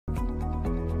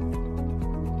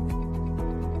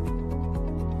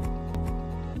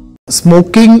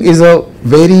Smoking is a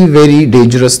very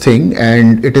dangerous thing,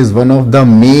 and it is one of the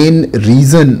main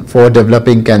reason for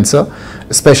developing cancer,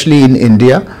 especially in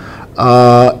India.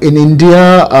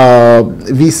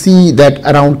 We see that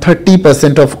around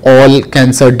 30% of all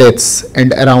cancer deaths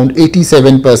and around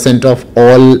 87% of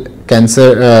all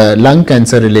cancer, lung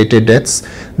cancer related deaths,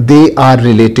 they are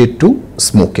related to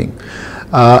smoking.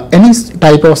 Any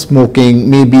type of smoking,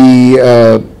 maybe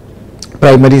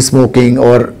primary smoking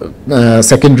or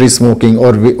secondary smoking,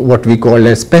 or what we call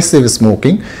as passive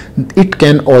smoking, it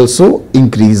can also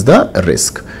increase the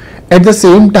risk. At the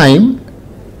same time,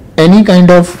 any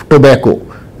kind of tobacco,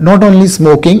 not only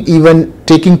smoking, even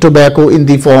taking tobacco in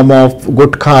the form of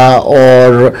gutkha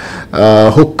or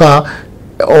hookah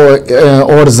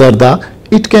or zarda,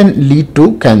 it can lead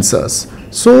to cancers.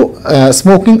 So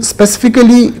smoking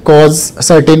specifically cause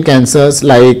certain cancers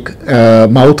like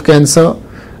mouth cancer,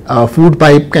 food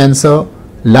pipe cancer,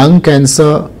 lung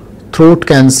cancer, throat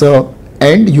cancer,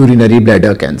 and urinary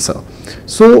bladder cancer.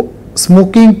 So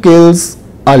smoking kills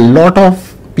a lot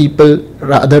of people,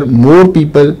 rather more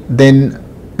people than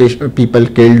people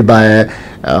killed by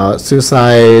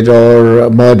suicide or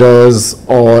murders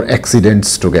or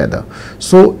accidents together.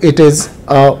 So it is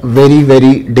a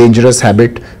very dangerous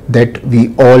habit that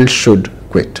we all should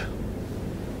quit.